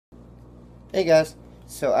Hey guys,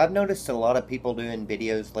 so I've noticed a lot of people doing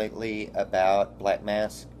videos lately about Black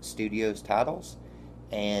Mask Studios titles,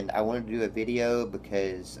 and I wanted to do a video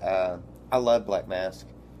because I love Black Mask.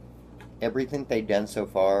 Everything they've done so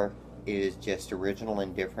far is just original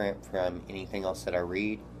and different from anything else that I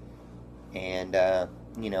read, and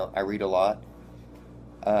I read a lot.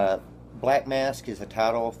 Uh, Black Mask is a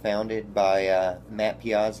title founded by Matt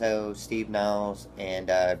Piazzo, Steve Niles, and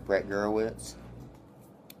Brett Gurewitz.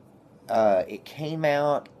 It came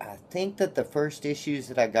out, I think that the first issues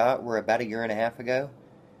that I got were about a year and a half ago.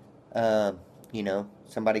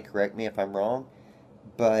 Somebody correct me if I'm wrong.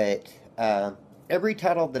 But every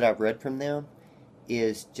title that I've read from them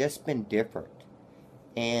is just been different.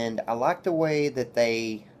 And I like the way that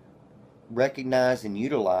they recognize and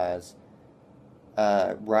utilize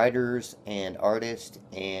writers and artists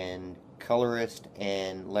and colorists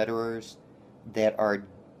and letterers that are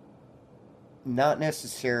not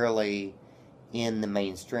necessarily in the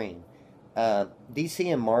mainstream.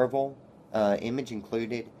 DC and Marvel, Image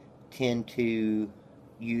included, tend to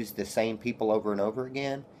use the same people over and over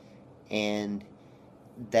again, and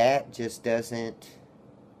that just doesn't.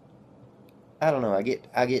 I don't know. I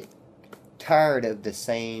get tired of the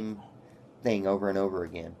same thing over and over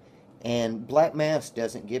again, and Black Mask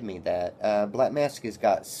doesn't give me that. Black Mask has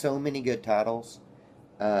got so many good titles.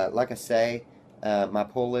 Like I say, my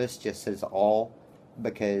pull list just says all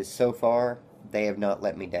because so far they have not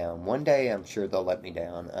let me down. One day I'm sure they'll let me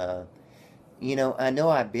down. I know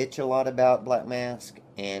I bitch a lot about Black Mask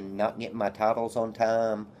and not getting my titles on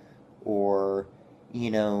time or, you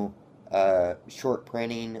know, short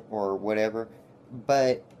printing or whatever,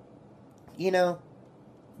 but, you know,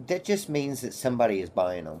 that just means that somebody is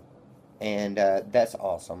buying them. And that's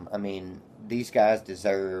awesome. I mean, these guys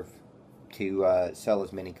deserve to sell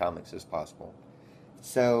as many comics as possible.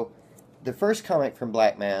 So, the first comic from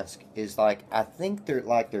Black Mask is like I think they're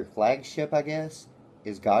like their flagship, I guess,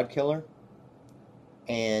 is God Killer,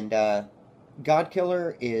 and God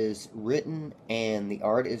Killer is written and the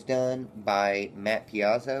art is done by Matt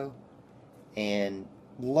Piazzo, and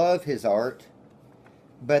love his art.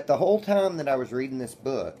 But the whole time that I was reading this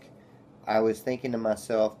book, I was thinking to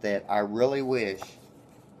myself that I really wish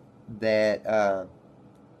that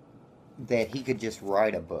that he could just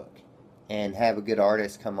write a book and have a good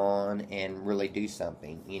artist come on and really do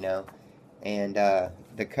something. And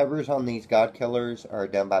the covers on these God Killers are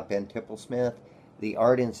done by Ben Tipplesmith. The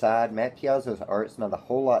art inside, Matt Piazzo's art's not a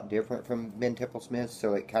whole lot different from Ben Tipplesmith's,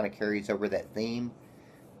 so it kind of carries over that theme.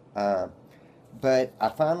 Uh, but I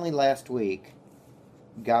finally last week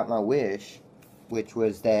got my wish, which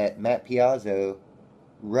was that Matt Piazzo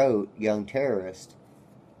wrote Young Terrorist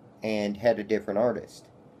and had a different artist.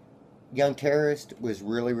 Young Terrorist was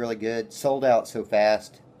really, really good. Sold out so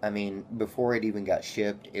fast. I mean, before it even got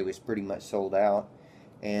shipped, it was pretty much sold out.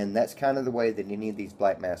 And that's kind of the way that any of these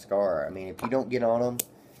Black Masks are. I mean, if you don't get on them,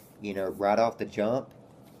 right off the jump,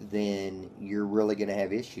 then you're really going to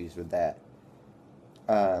have issues with that.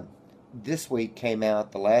 Uh, this week came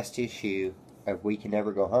out the last issue of We Can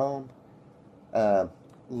Never Go Home. Uh,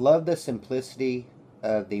 love the simplicity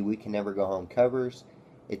of the We Can Never Go Home covers.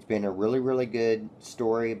 It's been a really, really good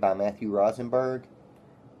story by Matthew Rosenberg,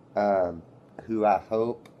 who I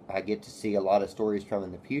hope I get to see a lot of stories from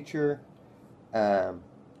in the future. Um,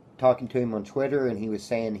 Talking to him on Twitter, and he was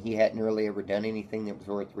saying he hadn't really ever done anything that was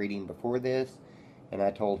worth reading before this. And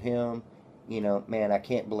I told him, man, I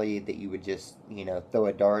can't believe that you would just, throw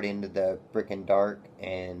a dart into the frickin' dark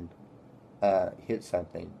and hit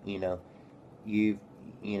something. You've,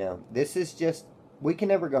 this is just, We Can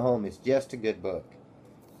Never Go Home is just a good book.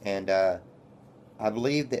 And I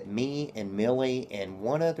believe that me and Millie and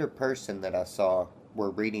one other person that I saw were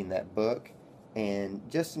reading that book, and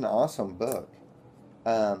just an awesome book.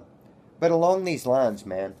 Um, but along these lines,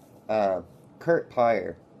 man, Curt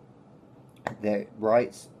Pires, that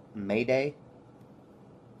writes Mayday,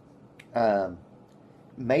 um,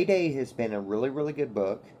 Mayday has been a really, really good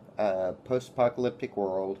book. Post-apocalyptic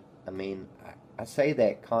world. I mean, I say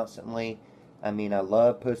that constantly. I mean, I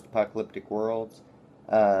love post-apocalyptic worlds.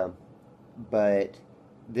 Um, but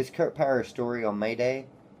this Curt Pires story on Mayday,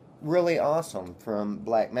 really awesome from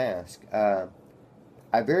Black Mask.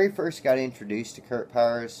 I very first got introduced to Curt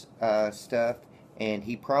Pires stuff, and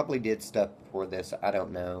he probably did stuff before this, I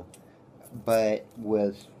don't know. But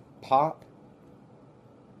with Pop,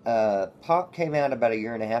 Pop came out about a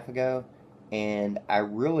year and a half ago, and I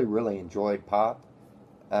really, really enjoyed Pop.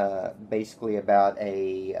 Basically about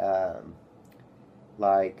a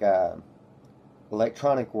like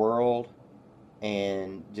electronic world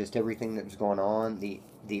and just everything that was going on.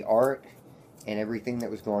 The art and everything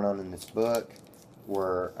that was going on in this book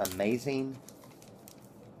were amazing.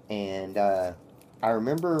 And I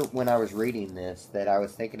remember when I was reading this that I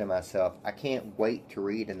was thinking to myself, I can't wait to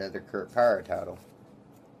read another Curt Pires title.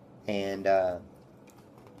 And, oh,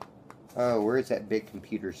 where's that big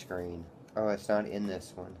computer screen? Oh, it's not in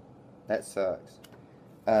this one. That sucks.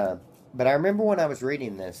 But I remember when I was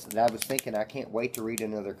reading this that I was thinking, I can't wait to read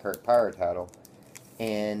another Curt Pires title.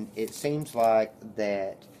 And it seems like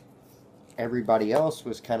that everybody else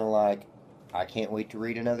was kind of like, I can't wait to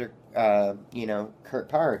read another, Curt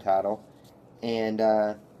Pires title. And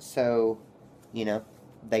so,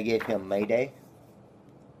 they gave him Mayday.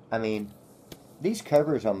 I mean, these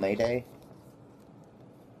covers on Mayday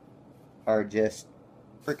are just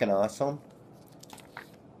freaking awesome.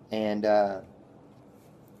 And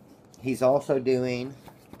he's also doing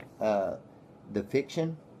the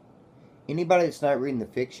fiction. Anybody that's not reading the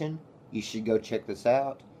fiction, you should go check this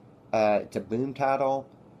out. It's a boom title,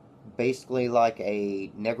 basically like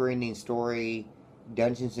a never-ending story,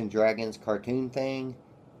 Dungeons and Dragons cartoon thing.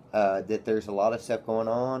 That there's a lot of stuff going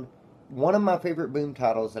on. One of my favorite boom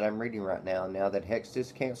titles that I'm reading right now that Hex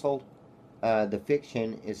is canceled, the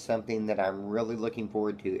fiction is something that I'm really looking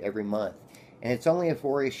forward to every month. And it's only a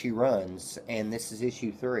 4-issue runs, and this is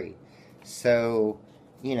issue 3. So,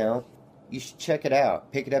 you should check it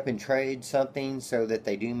out. Pick it up and trade something so that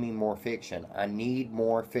they do me more fiction. I need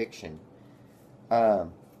more fiction.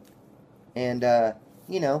 There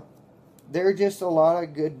are just a lot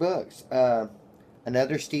of good books.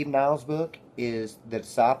 Another Steve Niles book is The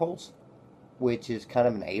Disciples, which is kind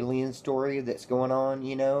of an alien story that's going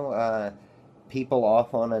on, people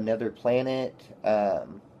off on another planet.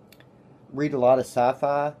 Read a lot of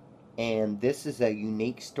sci-fi, and this is a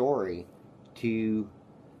unique story to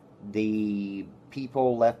the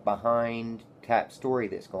people left behind type story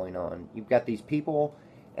that's going on. You've got these people,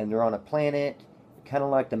 and they're on a planet, kind of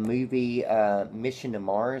like the movie Mission to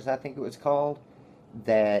Mars, I think it was called,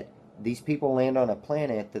 that these people land on a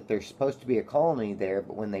planet that there's supposed to be a colony there,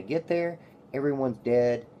 but when they get there, everyone's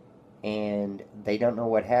dead, and they don't know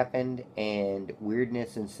what happened, and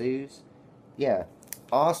weirdness ensues. Yeah,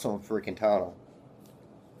 awesome freaking title.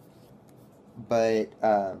 But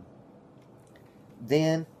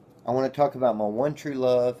then I want to talk about my one true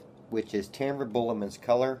love, which is Tambra Bulliman's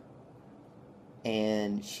color.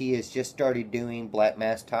 And she has just started doing Black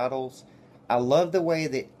Mask titles. I love the way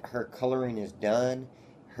that her coloring is done.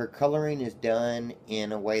 Her coloring is done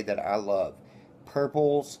in a way that I love.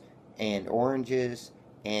 Purples and oranges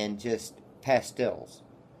and just pastels.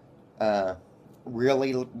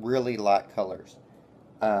 Really, really light colors.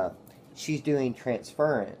 She's doing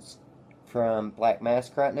Transference from Black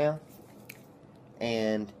Mask right now.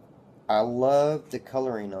 And I love the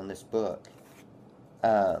coloring on this book.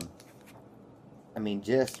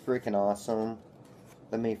 Just freaking awesome.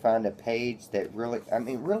 Let me find a page that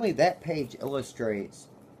really that page illustrates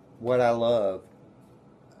what I love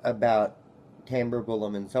about Tambra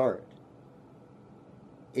Bulliman's art.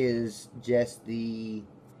 Is just the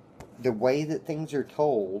way that things are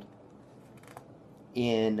told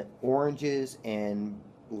in oranges and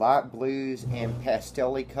light blues and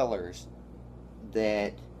pastel-y colors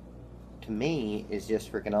that, to me, is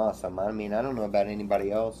just freaking awesome. I don't know about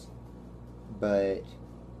anybody else, but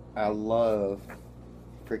I love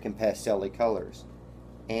freaking pastel-y colors.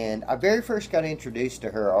 And I very first got introduced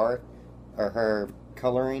to her art, or her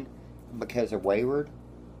coloring, because of Wayward.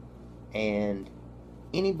 And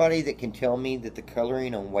anybody that can tell me that the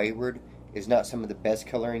coloring on Wayward is not some of the best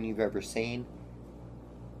coloring you've ever seen,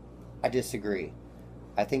 I disagree.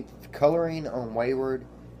 I think the coloring on Wayward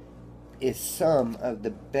is some of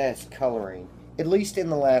the best coloring, at least in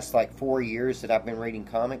the last 4 years that I've been reading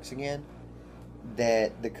comics again,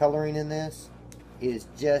 that the coloring in this is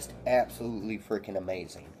just absolutely freaking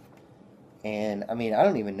amazing. And I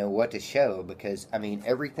don't even know what to show, because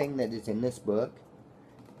everything that is in this book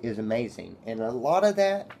is amazing. And a lot of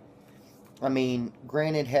that,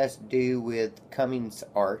 granted, has to do with Cummings'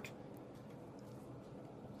 art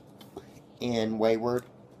in Wayward.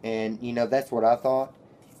 And, that's what I thought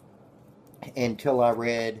until I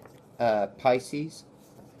read Pires,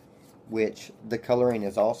 which the coloring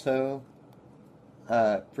is also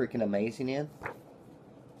freaking amazing in.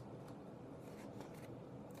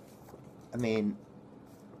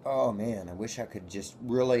 Oh man, I wish I could just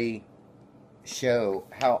really show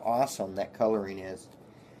how awesome that coloring is.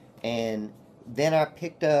 And then I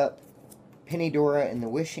picked up Penny Dora and the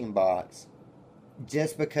Wishing Box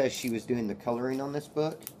just because she was doing the coloring on this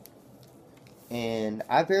book. And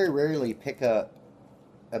I very rarely pick up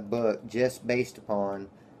a book just based upon,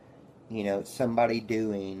 somebody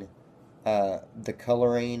doing the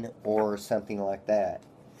coloring or something like that.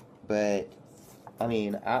 But I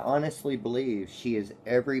mean, I honestly believe she is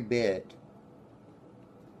every bit,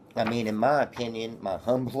 I mean, in my opinion, my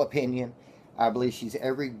humble opinion, I believe she's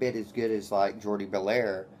every bit as good as like Jordi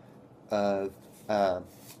Belair of, uh,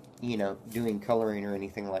 doing coloring or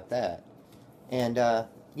anything like that. And,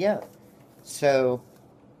 yeah. So,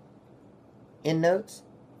 in notes,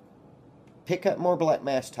 pick up more Black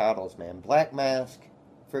Mask titles, man. Black Mask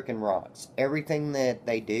freaking rocks. Everything that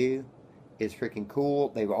they do is freaking cool.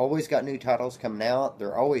 They've always got new titles coming out.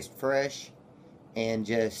 They're always fresh and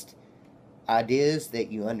just ideas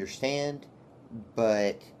that you understand,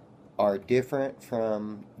 but are different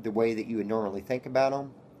from the way that you would normally think about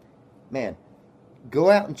them. Man, go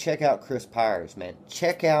out and check out Chris Pires, man.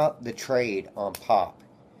 Check out the trade on Pop.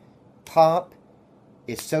 Pop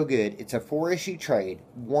is so good. It's a 4-issue trade.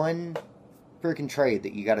 One freaking trade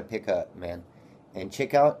that you got to pick up, man. And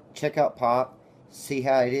check out Pop. See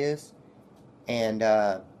how it is. And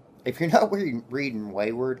if you're not reading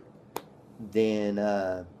Wayward,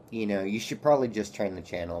 then you should probably just turn the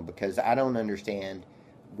channel, because I don't understand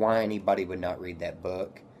why anybody would not read that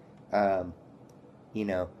book. Um, you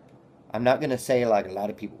know, I'm not gonna say like a lot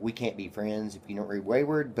of people we can't be friends if you don't read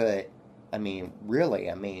Wayward, but I mean, really,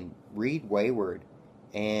 I mean, read Wayward,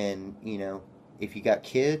 and if you got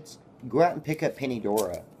kids, go out and pick up Penny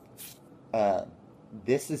Dora. Uh,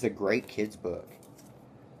 this is a great kids book.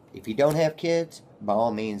 If you don't have kids, by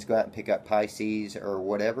all means, go out and pick up Pisces or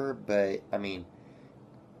whatever. But I mean,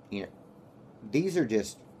 you know, these are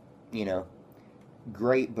just, you know,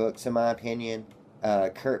 great books in my opinion.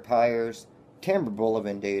 Curt Pires, Tambra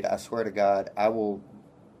Bonvillian, dude. I swear to God, I will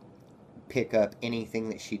pick up anything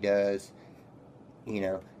that she does.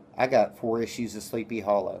 I got 4 issues of Sleepy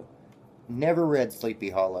Hollow. Never read Sleepy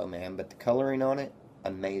Hollow, man, but the coloring on it,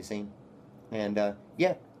 amazing. And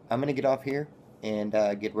yeah, I'm gonna get off here and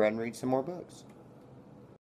get ready and read some more books.